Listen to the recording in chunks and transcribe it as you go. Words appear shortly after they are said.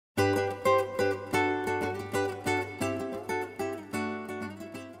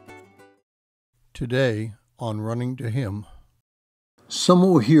Today on Running to Him. Some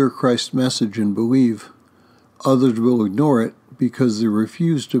will hear Christ's message and believe. Others will ignore it because they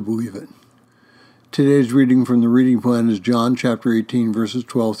refuse to believe it. Today's reading from the reading plan is John chapter 18, verses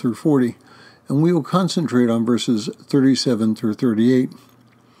 12 through 40, and we will concentrate on verses 37 through 38.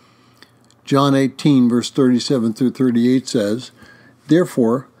 John 18, verse 37 through 38 says,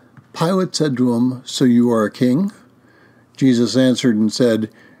 "Therefore Pilate said to him, 'So you are a king?' Jesus answered and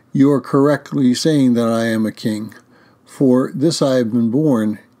said, 'You are correctly saying that I am a king. For this I have been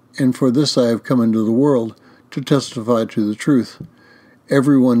born, and for this I have come into the world, to testify to the truth.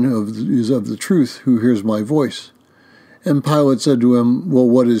 Everyone is of the truth who hears my voice.' And Pilate said to him, 'Well,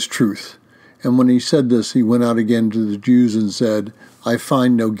 what is truth?' And when he said this, he went out again to the Jews and said, 'I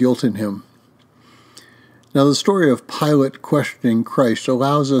find no guilt in him.'" Now, the story of Pilate questioning Christ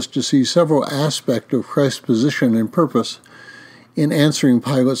allows us to see several aspects of Christ's position and purpose. In answering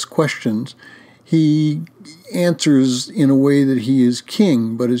Pilate's questions, he answers in a way that he is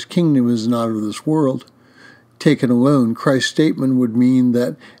king, but his kingdom is not of this world. Taken alone, Christ's statement would mean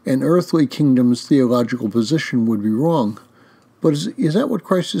that an earthly kingdom's theological position would be wrong. But is that what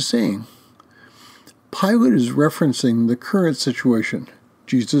Christ is saying? Pilate is referencing the current situation.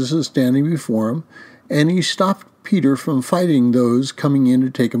 Jesus is standing before him, and he stopped Peter from fighting those coming in to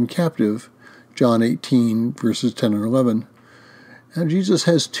take him captive. John 18, verses 10 and 11. Now, Jesus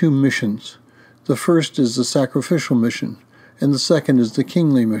has two missions. The first is the sacrificial mission, and the second is the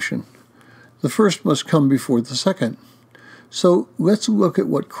kingly mission. The first must come before the second. So let's look at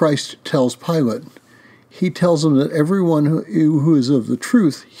what Christ tells Pilate. He tells him that everyone who is of the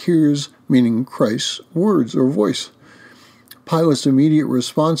truth hears, meaning Christ's words or voice. Pilate's immediate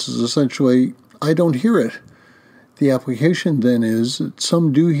response is essentially, "I don't hear it." The application then is that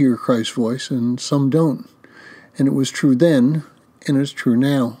some do hear Christ's voice and some don't. And it was true then, and it's true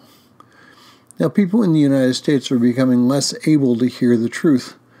now. Now, people in the United States are becoming less able to hear the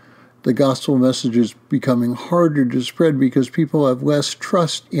truth. The gospel message is becoming harder to spread because people have less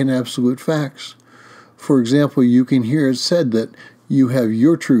trust in absolute facts. For example, you can hear it said that you have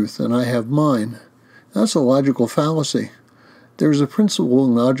your truth and I have mine. That's a logical fallacy. There's a principle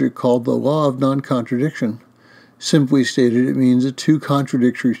in logic called the law of non-contradiction. Simply stated, it means that two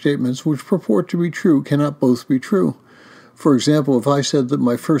contradictory statements which purport to be true cannot both be true. For example, if I said that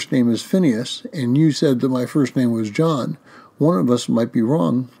my first name is Phineas and you said that my first name was John, one of us might be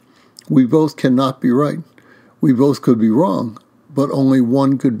wrong. We both cannot be right. We both could be wrong, but only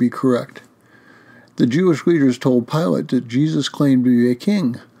one could be correct. The Jewish leaders told Pilate that Jesus claimed to be a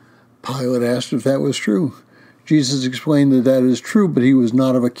king. Pilate asked if that was true. Jesus explained that that is true, but he was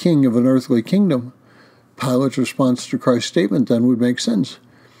not of a king of an earthly kingdom. Pilate's response to Christ's statement then would make sense.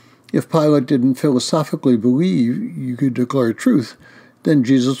 If Pilate didn't philosophically believe you could declare truth, then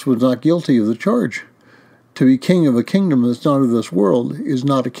Jesus was not guilty of the charge. To be king of a kingdom that's not of this world is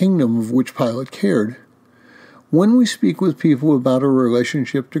not a kingdom of which Pilate cared. When we speak with people about our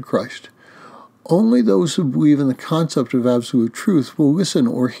relationship to Christ, only those who believe in the concept of absolute truth will listen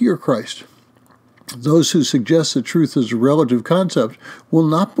or hear Christ. Those who suggest that truth is a relative concept will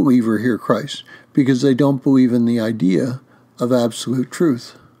not believe or hear Christ because they don't believe in the idea of absolute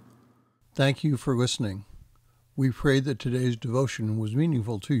truth. Thank you for listening. We pray that today's devotion was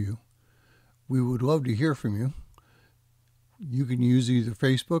meaningful to you. We would love to hear from you. You can use either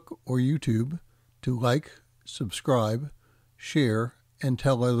Facebook or YouTube to like, subscribe, share, and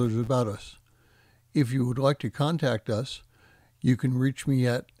tell others about us. If you would like to contact us, you can reach me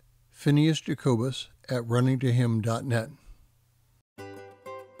at phineasjacobus@runningtohim.net.